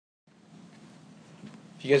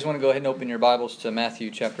If you guys want to go ahead and open your Bibles to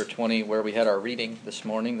Matthew chapter 20, where we had our reading this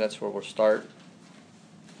morning, that's where we'll start.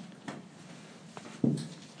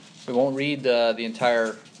 We won't read the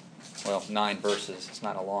entire, 9 verses. It's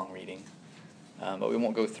not a long reading. But we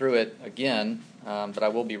won't go through it again, but I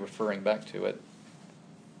will be referring back to it.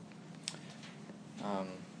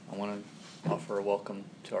 I want to offer a welcome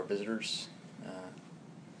to our visitors,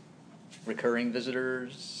 recurring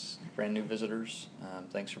visitors, brand new visitors.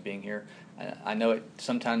 Thanks for being here. I know it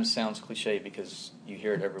sometimes sounds cliche because you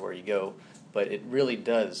hear it everywhere you go, but it really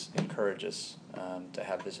does encourage us to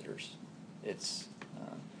have visitors. It's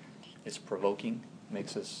provoking,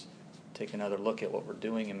 makes us take another look at what we're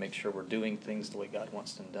doing and make sure we're doing things the way God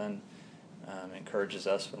wants them done. Encourages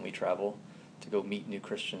us when we travel to go meet new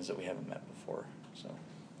Christians that we haven't met before. So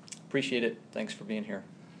appreciate it. Thanks for being here.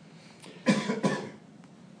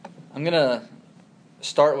 I'm going to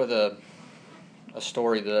start with a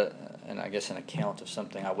story and I guess an account of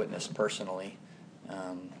something I witnessed personally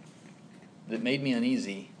that made me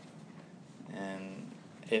uneasy, and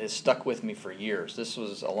it has stuck with me for years. This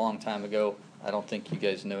was a long time ago. I don't think you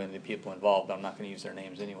guys know any of the people involved, but I'm not going to use their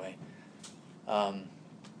names anyway. I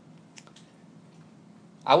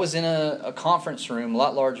was in a conference room, a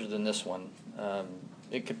lot larger than this one.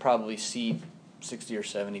 It could probably seat 60 or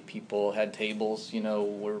 70 people, had tables,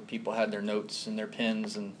 where people had their notes and their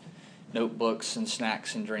pens and notebooks and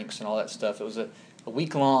snacks and drinks and all that stuff. It was a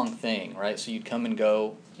week-long thing, right? So you'd come and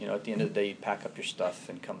go, at the end of the day you'd pack up your stuff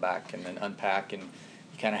and come back and then unpack, and you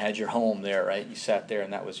kind of had your home there, right? You sat there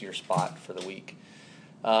and that was your spot for the week.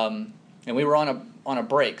 And we were on a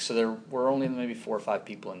break, so there were only maybe 4 or 5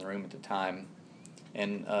 people in the room at the time.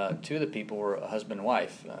 And 2 of the people were a husband and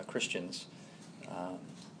wife, Christians.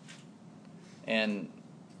 And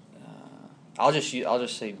I'll just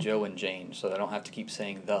say Joe and Jane, so I don't have to keep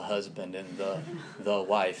saying the husband and the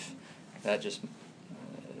wife. That just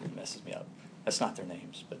messes me up. That's not their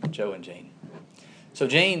names, but Joe and Jane. So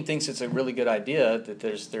Jane thinks it's a really good idea that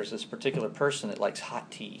there's this particular person that likes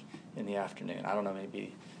hot tea in the afternoon. I don't know,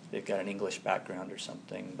 maybe they've got an English background or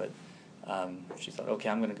something, but she thought, okay,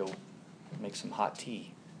 I'm going to go make some hot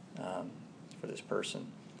tea for this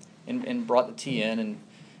person, and brought the tea in, and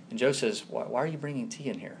Joe says, why are you bringing tea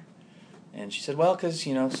in here? And she said, well, because,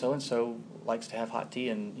 so-and-so likes to have hot tea,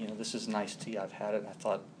 and, this is nice tea. I've had it, and I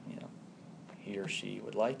thought, he or she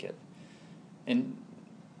would like it. And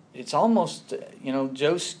it's almost,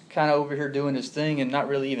 Joe's kind of over here doing his thing and not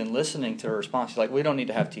really even listening to her response. He's like, we don't need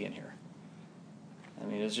to have tea in here. I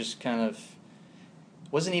mean, it was just kind of,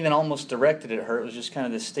 wasn't even almost directed at her. It was just kind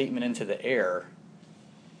of this statement into the air.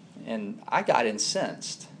 And I got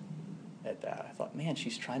incensed at that. I thought, man,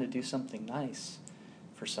 she's trying to do something nice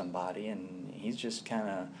for somebody, and he's just kind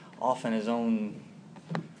of off in his own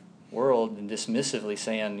world and dismissively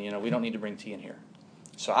saying, we don't need to bring tea in here.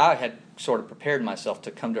 So I had sort of prepared myself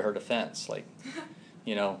to come to her defense, like,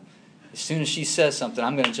 as soon as she says something,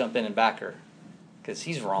 I'm going to jump in and back her, because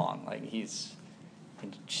he's wrong.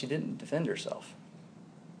 And she didn't defend herself.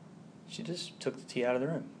 She just took the tea out of the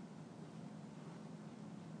room.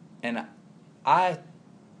 And I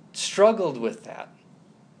struggled with that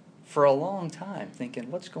for a long time, thinking,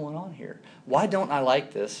 what's going on here? Why don't I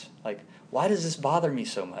like this? Why does this bother me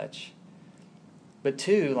so much? But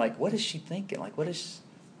 2, what is she thinking? What's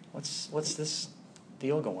this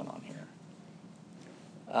deal going on here?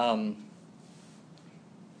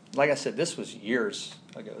 Like I said, this was years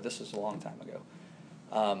ago. This was a long time ago.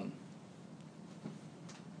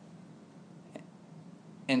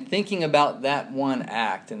 And thinking about that one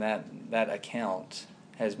act and that account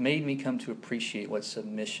has made me come to appreciate what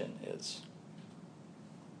submission is.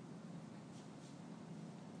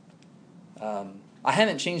 I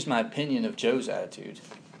haven't changed my opinion of Joe's attitude.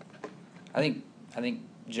 I think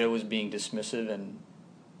Joe was being dismissive and,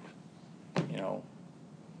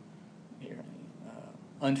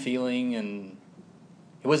 unfeeling, and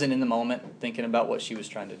he wasn't in the moment thinking about what she was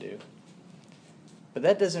trying to do. But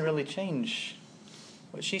that doesn't really change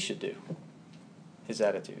what she should do, his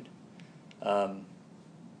attitude.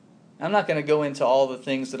 I'm not going to go into all the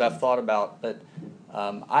things that I've thought about, but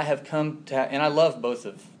I have come to, and I love both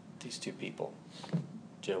of these 2 people,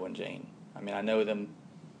 Joe and Jane. I mean, I know them.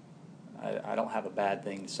 I don't have a bad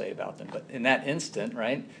thing to say about them. But in that instant,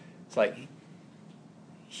 right, it's like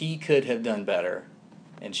he could have done better,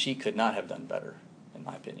 and she could not have done better, in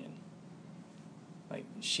my opinion.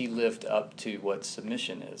 She lived up to what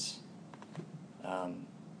submission is.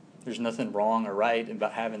 There's nothing wrong or right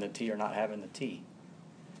about having the tea or not having the tea.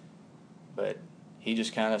 But he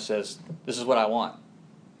just kind of says, this is what I want.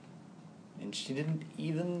 And she didn't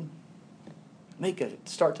even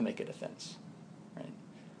start to make a defense. Right?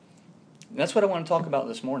 And that's what I want to talk about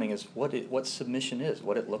this morning, is what submission is,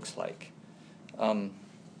 what it looks like.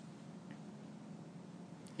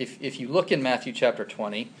 If you look in Matthew chapter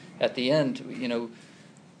 20, at the end,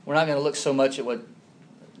 we're not going to look so much at what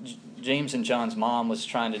James and John's mom was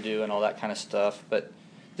trying to do and all that kind of stuff, but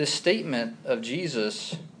this statement of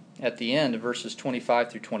Jesus at the end of verses 25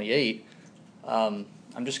 through 28, I'm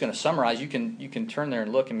just going to summarize. You can turn there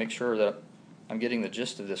and look and make sure that I'm getting the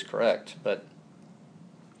gist of this correct. But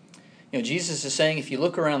Jesus is saying, if you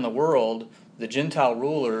look around the world, the Gentile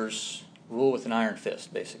rulers rule with an iron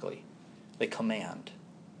fist, basically. They command.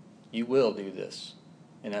 You will do this,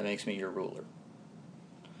 and that makes me your ruler.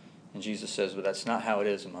 And Jesus says, but that's not how it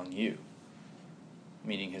is among you,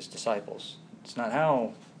 meaning his disciples. It's not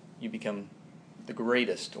how you become the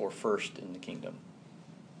greatest or first in the kingdom.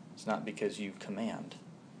 It's not because you command.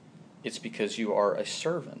 It's because you are a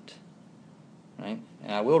servant. Right?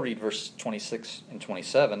 And I will read verse 26 and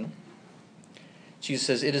 27. Jesus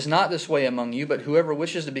says, it is not this way among you, but whoever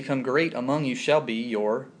wishes to become great among you shall be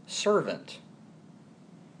your servant.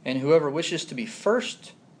 And whoever wishes to be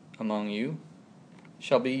first among you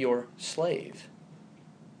shall be your slave.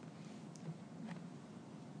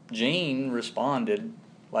 Jane responded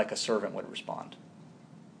like a servant would respond.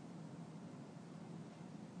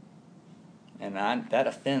 And that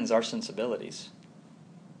offends our sensibilities.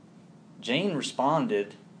 Jane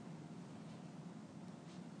responded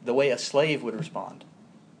the way a slave would respond.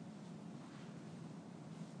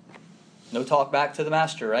 No talk back to the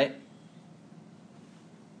master, right?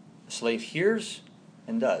 The slave hears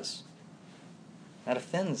and does. That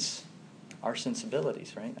offends our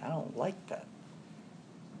sensibilities, right? I don't like that.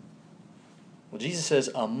 Well, Jesus says,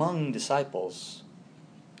 among disciples,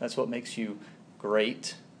 that's what makes you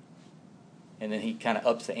great. And then he kind of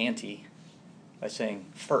ups the ante by saying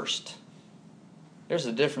first. There's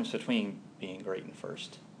a difference between being great and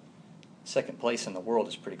first. Second place in the world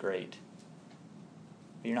is pretty great.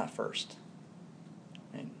 But you're not first.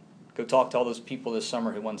 And go talk to all those people this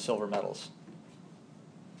summer who won silver medals.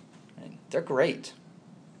 And they're great.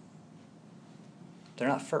 They're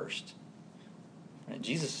not first. And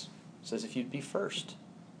Jesus says if you'd be first,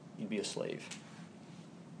 you'd be a slave.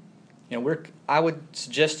 I would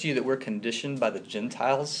suggest to you that we're conditioned by the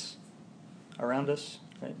Gentiles around us,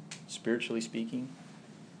 right? Spiritually speaking.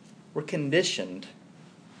 We're conditioned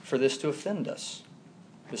for this to offend us,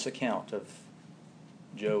 this account of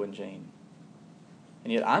Joe and Jane.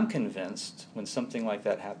 And yet I'm convinced when something like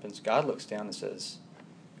that happens, God looks down and says,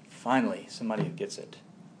 finally, somebody who gets it.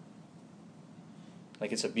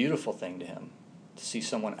 Like it's a beautiful thing to him to see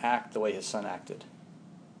someone act the way his son acted,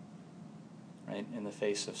 right, in the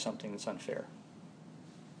face of something that's unfair.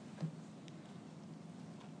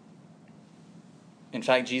 In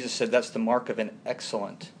fact, Jesus said that's the mark of an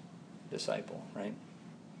excellent disciple, right?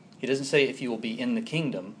 He doesn't say if you will be in the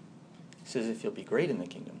kingdom. He says if you'll be great in the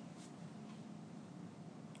kingdom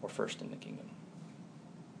or first in the kingdom,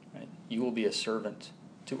 right? You will be a servant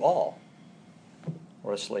to all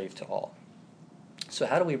or a slave to all. So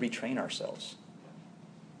how do we retrain ourselves?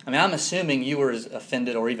 I mean, I'm assuming you were as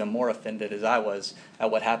offended or even more offended as I was at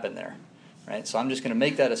what happened there, right? So I'm just going to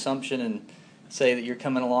make that assumption and say that you're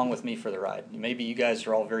coming along with me for the ride. Maybe you guys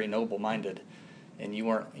are all very noble-minded and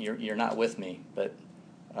you're not with me, but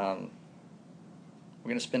we're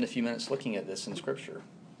going to spend a few minutes looking at this in Scripture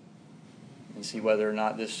and see whether or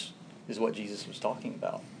not this is what Jesus was talking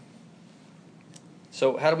about.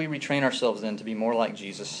 So how do we retrain ourselves then to be more like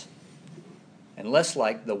Jesus and less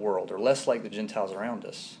like the world or less like the Gentiles around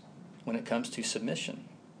us when it comes to submission?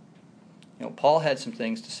 Paul had some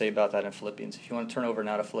things to say about that in Philippians. If you want to turn over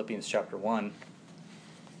now to Philippians chapter 1,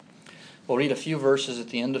 we'll read a few verses at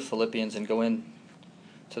the end of Philippians and go in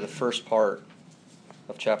to the first part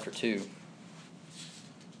of chapter 2.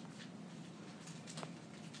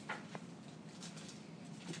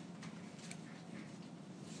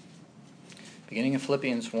 Beginning in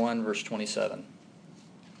Philippians 1, verse 27.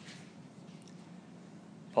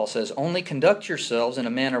 Paul says, only conduct yourselves in a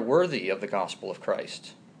manner worthy of the gospel of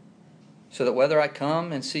Christ, so that whether I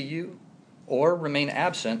come and see you or remain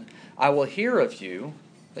absent, I will hear of you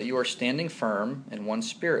that you are standing firm in one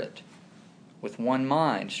spirit, with one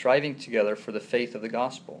mind, striving together for the faith of the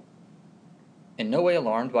gospel, in no way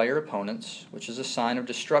alarmed by your opponents, which is a sign of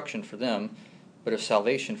destruction for them, but of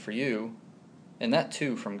salvation for you, and that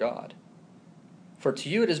too from God. For to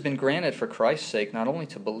you it has been granted for Christ's sake not only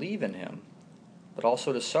to believe in him, but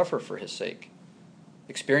also to suffer for his sake,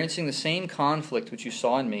 experiencing the same conflict which you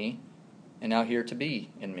saw in me, and now hear to be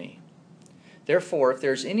in me. Therefore, if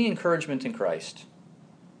there is any encouragement in Christ,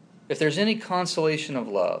 if there is any consolation of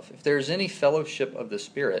love, if there is any fellowship of the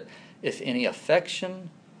Spirit, if any affection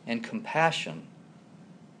and compassion.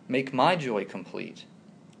 Make my joy complete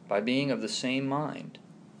by being of the same mind,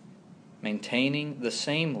 maintaining the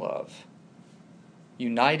same love,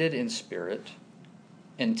 united in spirit,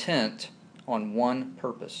 intent on one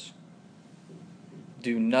purpose.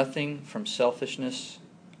 Do nothing from selfishness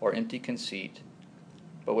or empty conceit,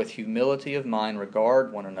 but with humility of mind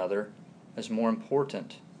regard one another as more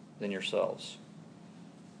important than yourselves.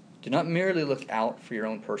 Do not merely look out for your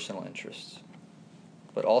own personal interests,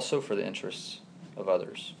 but also for the interests of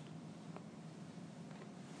others.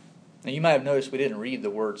 Now, you might have noticed we didn't read the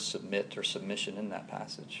word submit or submission in that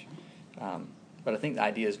passage. But I think the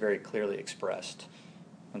idea is very clearly expressed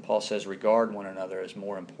when Paul says, regard one another as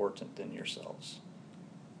more important than yourselves.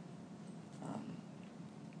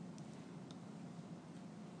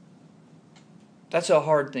 That's a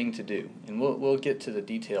hard thing to do, and we'll get to the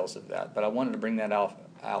details of that, but I wanted to bring that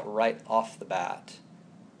out right off the bat.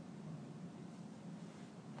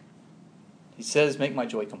 He says, make my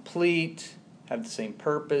joy complete, have the same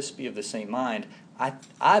purpose, be of the same mind.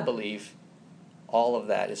 I believe all of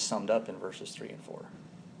that is summed up in verses 3 and 4,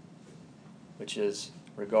 which is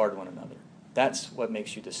regard one another. That's what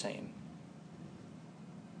makes you the same.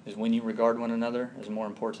 Is when you regard one another as more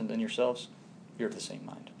important than yourselves, you're of the same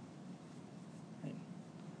mind. Right?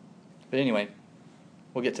 But anyway,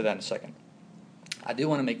 we'll get to that in a second. I do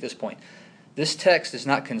want to make this point. This text is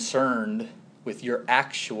not concerned with your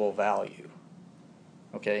actual value.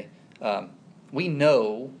 Okay? We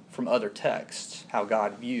know from other texts how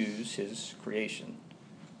God views his creation.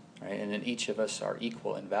 Right? And then each of us are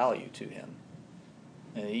equal in value to him.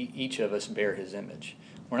 And each of us bear his image.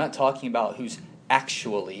 We're not talking about who's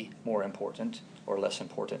actually more important or less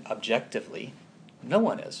important objectively. No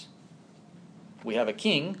one is. We have a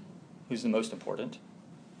king who's the most important,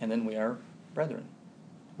 and then we are brethren.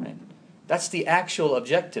 Right? That's the actual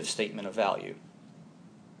objective statement of value.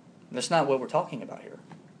 That's not what we're talking about here.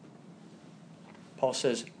 Paul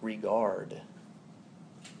says, regard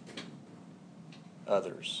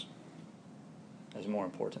others as more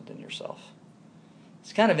important than yourself.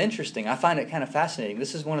 It's kind of interesting. I find it kind of fascinating.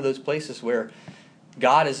 This is one of those places where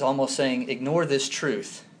God is almost saying, ignore this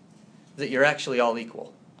truth, that you're actually all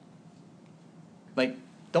equal. Like,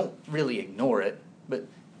 don't really ignore it, but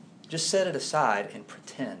just set it aside and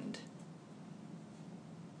pretend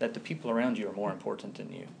that the people around you are more important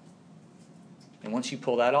than you. And once you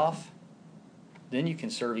pull that off, then you can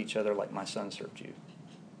serve each other like my son served you.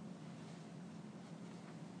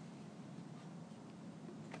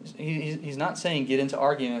 He's not saying get into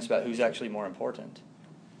arguments about who's actually more important.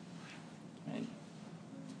 Right?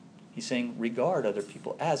 He's saying regard other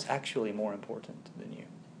people as actually more important than you.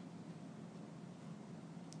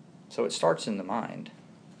 So it starts in the mind.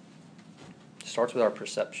 It starts with our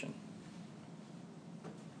perception.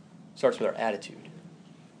 It starts with our attitude,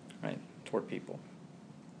 right, toward people.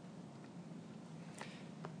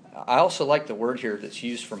 I also like the word here that's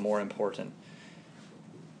used for more important.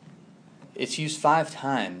 It's used 5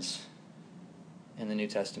 times in the New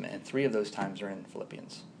Testament, and 3 of those times are in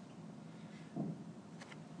Philippians.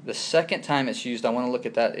 The second time it's used, I want to look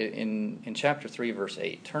at that in chapter 3, verse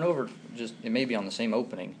 8. Turn over, it may be on the same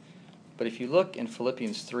opening, but if you look in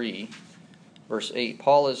Philippians 3, verse 8,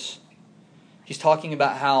 he's talking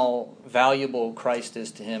about how valuable Christ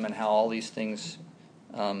is to him and how all these things,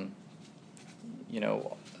 of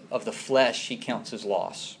the flesh he counts as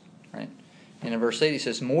loss, right? And in verse 8 he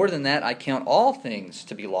says, more than that, I count all things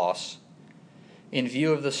to be loss in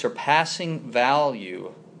view of the surpassing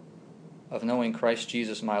value of knowing Christ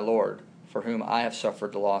Jesus my Lord, for whom I have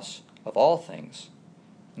suffered the loss of all things,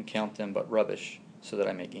 and count them but rubbish, so that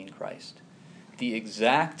I may gain Christ. The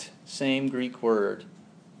exact same Greek word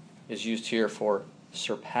is used here for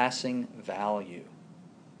surpassing value.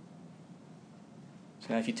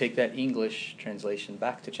 So now if you take that English translation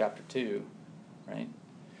back to chapter 2, right?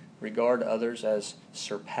 Regard others as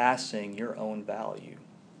surpassing your own value.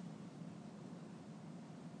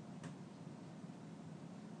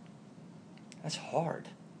 That's hard.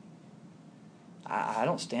 I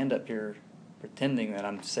don't stand up here pretending that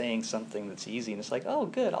I'm saying something that's easy and it's like, oh,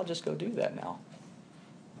 good, I'll just go do that now.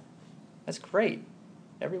 That's great.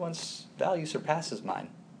 Everyone's value surpasses mine.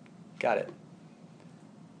 Got it.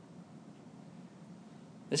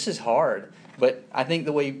 This is hard, but I think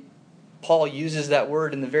the way Paul uses that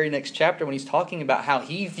word in the very next chapter when he's talking about how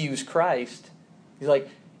he views Christ, he's like,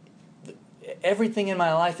 everything in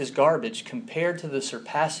my life is garbage compared to the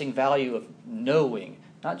surpassing value of knowing,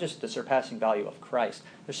 not just the surpassing value of Christ,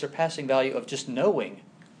 the surpassing value of just knowing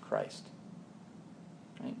Christ.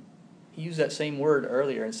 Right? He used that same word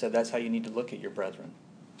earlier and said that's how you need to look at your brethren.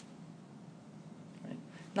 Right?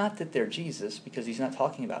 Not that they're Jesus, because he's not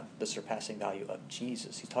talking about the surpassing value of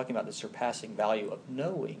Jesus. He's talking about the surpassing value of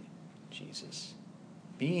knowing Jesus,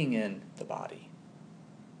 being in the body.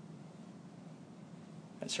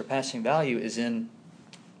 That surpassing value is in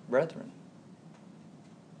brethren.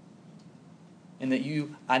 And that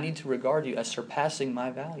I need to regard you as surpassing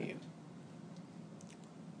my value.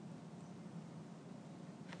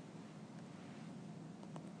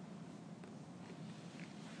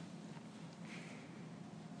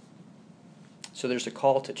 So there's a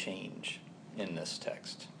call to change in this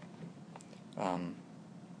text. But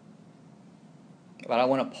I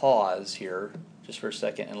want to pause here just for a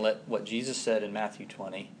second and let what Jesus said in Matthew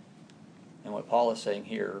 20 and what Paul is saying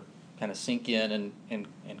here kind of sink in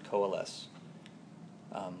and coalesce.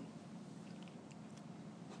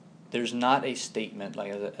 There's not a statement,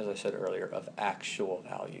 like as I said earlier, of actual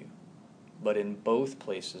value. But in both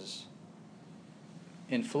places,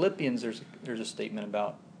 in Philippians, there's a statement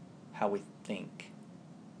about how we think.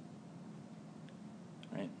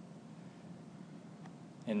 Right?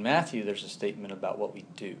 In Matthew, there's a statement about what we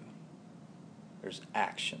do. There's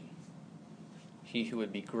action. He who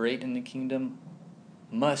would be great in the kingdom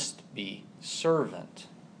must be servant,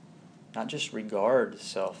 not just regard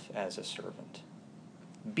self as a servant.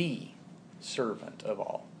 Be servant of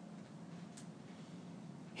all.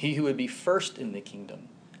 He who would be first in the kingdom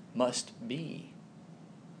must be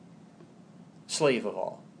slave of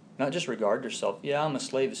all. Not just regard yourself. Yeah, I'm a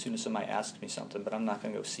slave as soon as somebody asks me something, but I'm not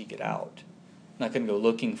going to go seek it out. I'm not going to go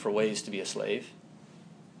looking for ways to be a slave.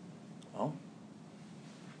 Well,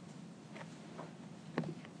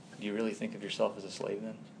 do you really think of yourself as a slave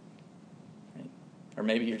then? Right? Or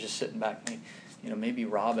maybe you're just sitting back. Maybe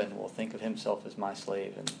Robin will think of himself as my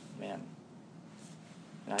slave, and man,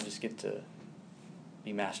 and I just get to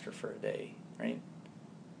be master for a day, right?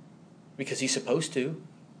 Because he's supposed to.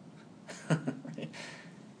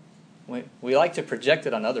 Right? We like to project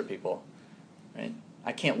it on other people, right?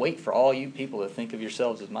 I can't wait for all you people to think of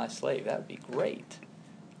yourselves as my slave. That would be great.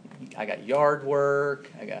 I got yard work.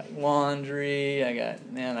 I got laundry.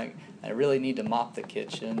 I really need to mop the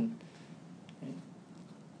kitchen.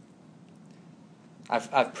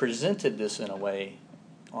 I've presented this in a way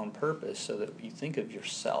on purpose so that you think of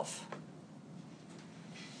yourself.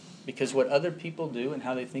 Because what other people do and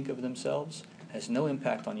how they think of themselves has no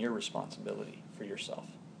impact on your responsibility for yourself.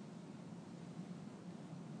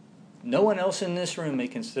 No one else in this room may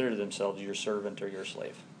consider themselves your servant or your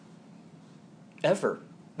slave. Ever.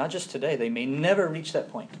 Not just today. They may never reach that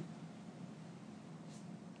point.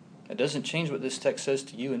 It doesn't change what this text says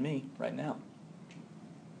to you and me right now.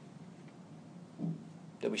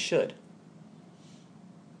 That we should.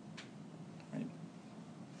 Right?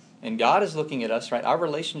 And God is looking at us, right? Our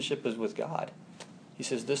relationship is with God. He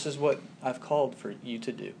says, this is what I've called for you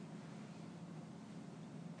to do.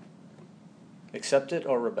 Accept it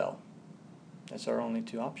or rebel. That's our only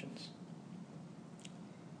two options.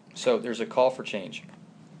 So there's a call for change.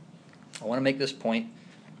 I want to make this point,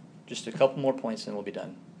 just a couple more points and we'll be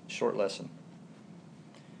done. Short lesson.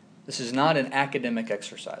 This is not an academic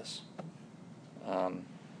exercise.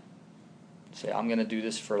 Say, I'm going to do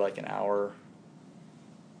this for like an hour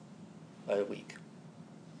a week.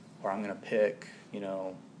 Or I'm going to pick,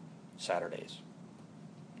 Saturdays.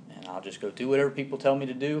 And I'll just go do whatever people tell me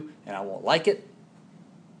to do, and I won't like it,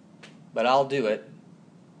 but I'll do it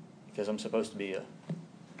because I'm supposed to be a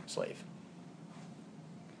slave.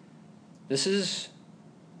 This is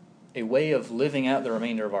a way of living out the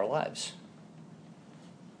remainder of our lives.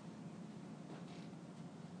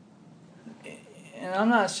 And I'm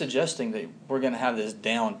not suggesting that we're going to have this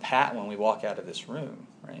down pat when we walk out of this room,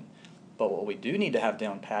 right? But what we do need to have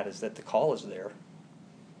down pat is that the call is there.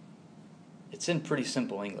 It's in pretty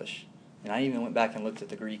simple English. And I even went back and looked at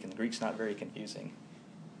the Greek, and the Greek's not very confusing.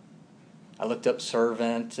 I looked up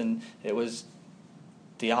servant, and it was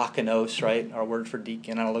diakonos, right? Our word for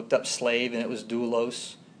deacon. And I looked up slave, and it was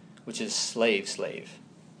doulos, which is slave.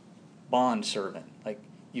 Bond servant. Like,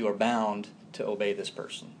 you are bound to obey this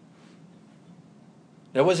person.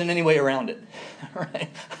 There wasn't any way around it. Right?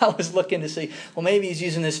 I was looking to see, well, maybe he's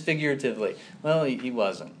using this figuratively. Well, he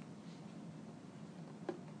wasn't.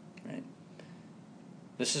 Right?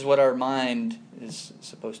 This is what our mind is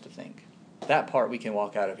supposed to think. That part we can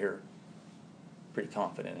walk out of here pretty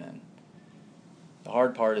confident in. The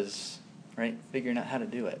hard part is, right, figuring out how to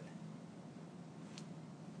do it.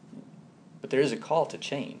 But there is a call to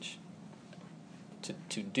change,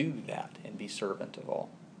 to do that and be servant of all.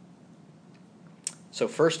 So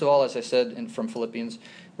first of all, as I said from Philippians,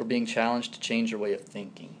 we're being challenged to change our way of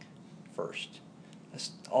thinking first.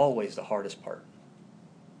 That's always the hardest part.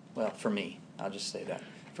 Well, for me, I'll just say that.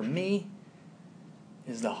 For me,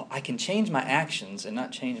 I can change my actions and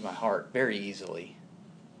not change my heart very easily.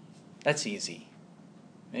 That's easy.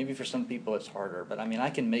 Maybe for some people it's harder, but I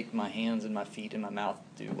can make my hands and my feet and my mouth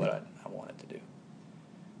do what I want it to do.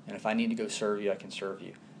 And if I need to go serve you, I can serve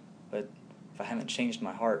you. But if I haven't changed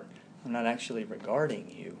my heart, I'm not actually regarding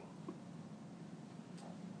you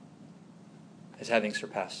as having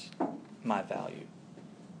surpassed my value.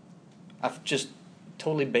 I've just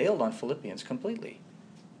totally bailed on Philippians completely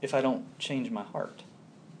if I don't change my heart.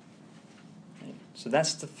 Right? So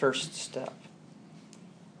that's the first step.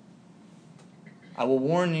 I will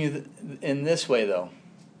warn you in this way, though.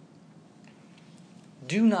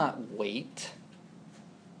 Do not wait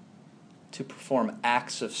to perform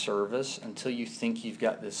acts of service until you think you've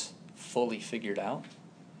got this fully figured out.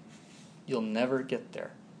 You'll never get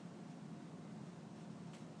there.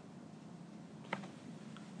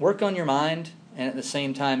 Work on your mind and at the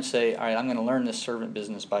same time say, all right, I'm going to learn this servant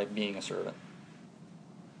business by being a servant.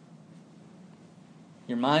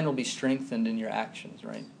 Your mind will be strengthened in your actions,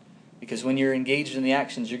 right? Because when you're engaged in the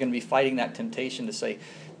actions, you're going to be fighting that temptation to say,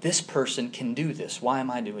 this person can do this. Why am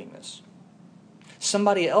I doing this?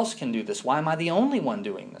 Somebody else can do this. Why am I the only one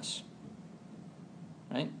doing this?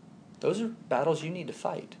 Right? Those are battles you need to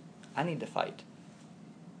fight. I need to fight.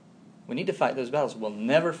 We need to fight those battles. We'll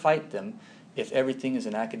never fight them if everything is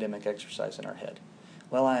an academic exercise in our head.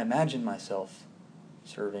 Well, I imagine myself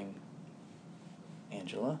serving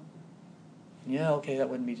Angela. Yeah, okay, that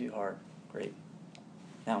wouldn't be too hard. Great.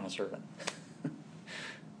 Now I'm a servant.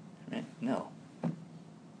 Right? No.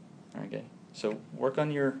 Okay. So work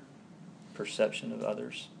on your perception of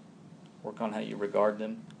others. Work on how you regard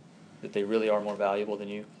them, that they really are more valuable than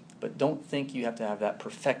you. But don't think you have to have that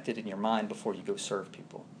perfected in your mind before you go serve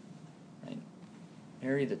people. Right?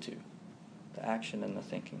 Marry the two, the action and the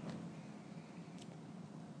thinking.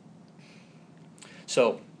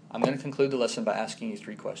 So I'm going to conclude the lesson by asking you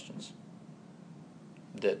 3 questions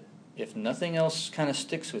that, if nothing else kind of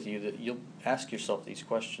sticks with you, that you'll ask yourself these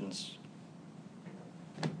questions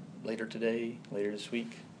later today, later this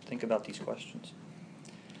week. Think about these questions.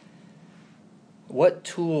 What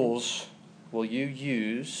tools will you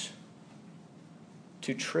use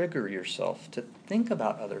to trigger yourself to think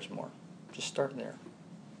about others more? Just start there.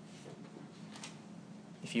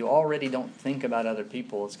 If you already don't think about other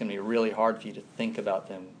people, it's going to be really hard for you to think about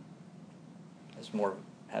them as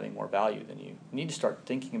having more value than you. You need to start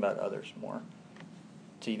thinking about others more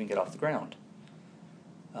to even get off the ground.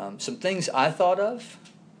 Some things I thought of,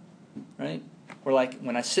 right, were like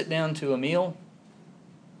when I sit down to a meal.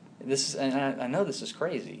 I know this is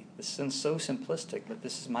crazy. This sounds so simplistic, but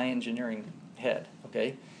this is my engineering head.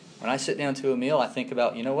 Okay, when I sit down to a meal, I think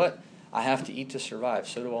about, you know what? I have to eat to survive.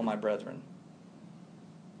 So do all my brethren.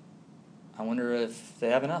 I wonder if they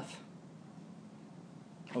have enough.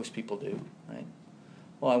 Most people do, right?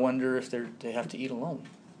 Well, I wonder if they have to eat alone.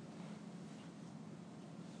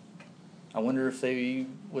 I wonder if they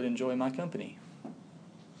would enjoy my company.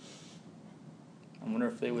 I wonder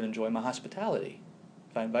if they would enjoy my hospitality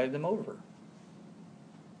if I invited them over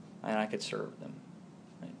and I could serve them.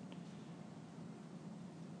 Right?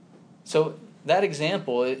 So that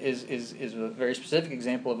example is a very specific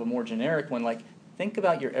example of a more generic one. Like, think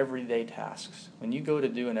about your everyday tasks. When you go to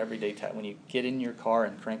do an everyday task, when you get in your car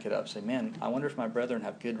and crank it up, say, man, I wonder if my brethren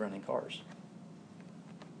have good running cars.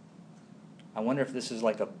 I wonder if this is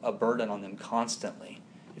like a burden on them constantly.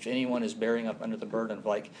 If anyone is bearing up under the burden of,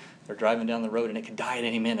 like, they're driving down the road and it could die at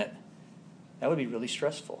any minute, that would be really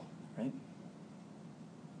stressful, right?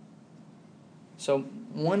 So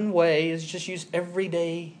one way is just use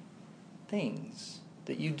everyday things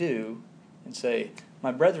that you do and say,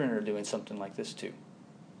 my brethren are doing something like this too.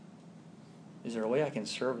 Is there a way I can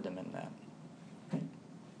serve them in that? Right?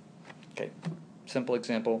 Okay, simple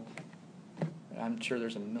example. I'm sure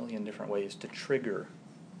there's a million different ways to trigger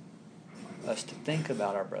us to think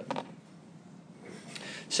about our brethren.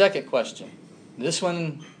 Second question. This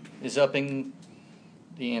one is upping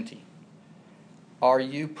the ante. Are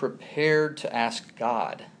you prepared to ask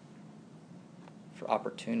God for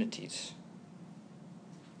opportunities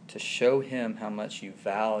to show Him how much you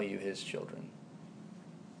value His children?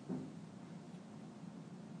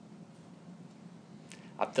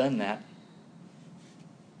 I've done that,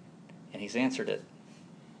 and He's answered it,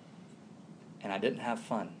 and I didn't have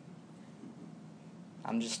fun.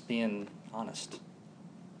 I'm just being honest.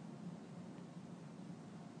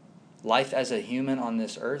 Life as a human on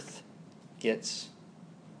this earth gets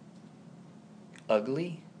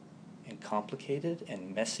ugly and complicated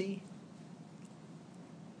and messy.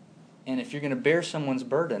 And if you're going to bear someone's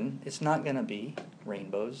burden, it's not going to be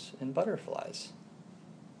rainbows and butterflies.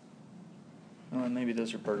 Well, maybe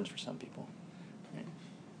those are burdens for some people. Right?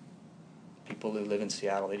 People who live in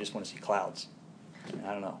Seattle, they just want to see clouds.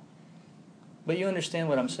 I don't know. But you understand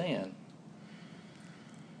what I'm saying.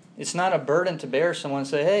 It's not a burden to bear someone and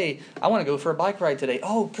say, hey, I want to go for a bike ride today.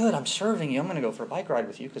 Oh, good, I'm serving you. I'm going to go for a bike ride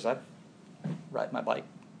with you because I ride my bike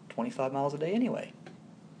 25 miles a day anyway.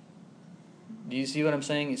 Do you see what I'm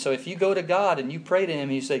saying? So if you go to God and you pray to Him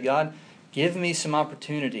and you say, God, give me some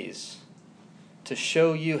opportunities to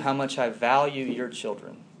show you how much I value your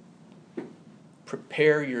children.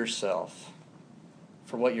 Prepare yourself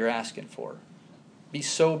for what you're asking for. Be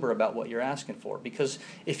sober about what you're asking for. Because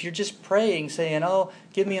if you're just praying, saying, oh,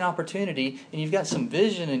 give me an opportunity, and you've got some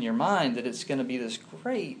vision in your mind that it's going to be this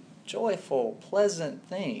great, joyful, pleasant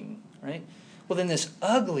thing, right? Well, then this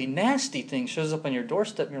ugly, nasty thing shows up on your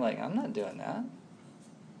doorstep, and you're like, I'm not doing that.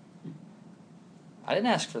 I didn't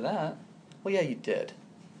ask for that. Well, yeah, you did.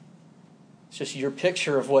 It's just your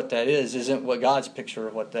picture of what that is isn't what God's picture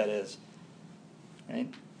of what that is.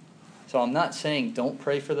 Right? So I'm not saying don't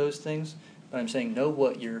pray for those things, but I'm saying know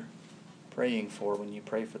what you're praying for when you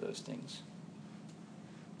pray for those things.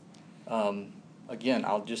 Again,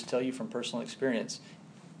 I'll just tell you from personal experience.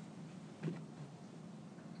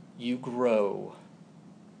 You grow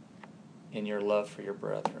in your love for your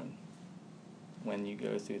brethren when you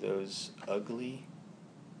go through those ugly,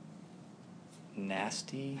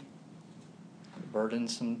 nasty,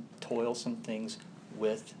 burdensome, toilsome things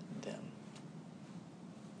with them.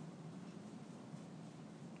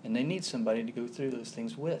 And they need somebody to go through those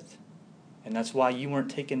things with. And that's why you weren't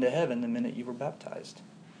taken to heaven the minute you were baptized.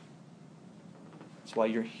 That's why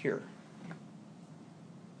you're here.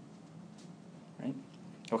 Right?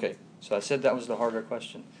 Okay, so I said that was the harder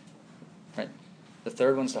question. Right? The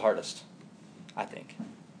third one's the hardest, I think.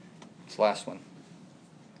 It's the last one.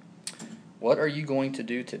 What are you going to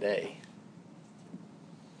do today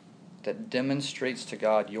that demonstrates to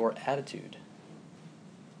God your attitude?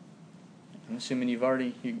 I'm assuming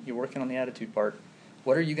you're working on the attitude part.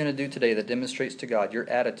 What are you going to do today that demonstrates to God your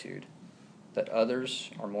attitude that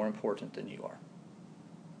others are more important than you are?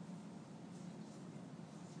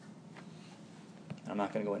 I'm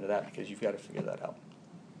not going to go into that because you've got to figure that out.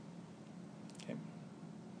 Okay.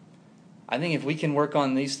 I think if we can work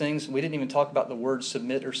on these things, we didn't even talk about the word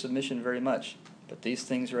submit or submission very much, but these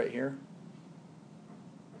things right here,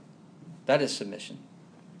 that is submission.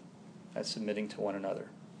 That's submitting to one another.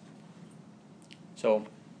 So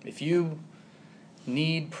if you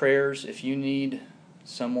need prayers, if you need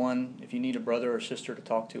a brother or sister to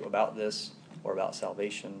talk to about this or about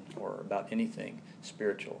salvation or about anything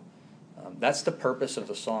spiritual, that's the purpose of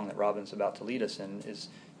the song that Robin's about to lead us in, is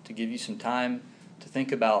to give you some time to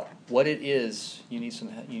think about what it is you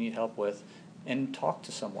need help with, and talk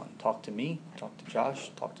to someone. Talk to me, talk to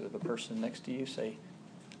Josh, talk to the person next to you. Say,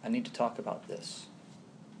 I need to talk about this.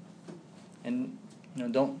 And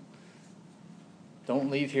don't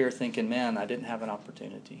leave here thinking, man, I didn't have an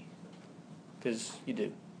opportunity. Because you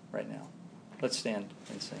do right now. Let's stand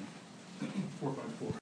and sing. 4x4.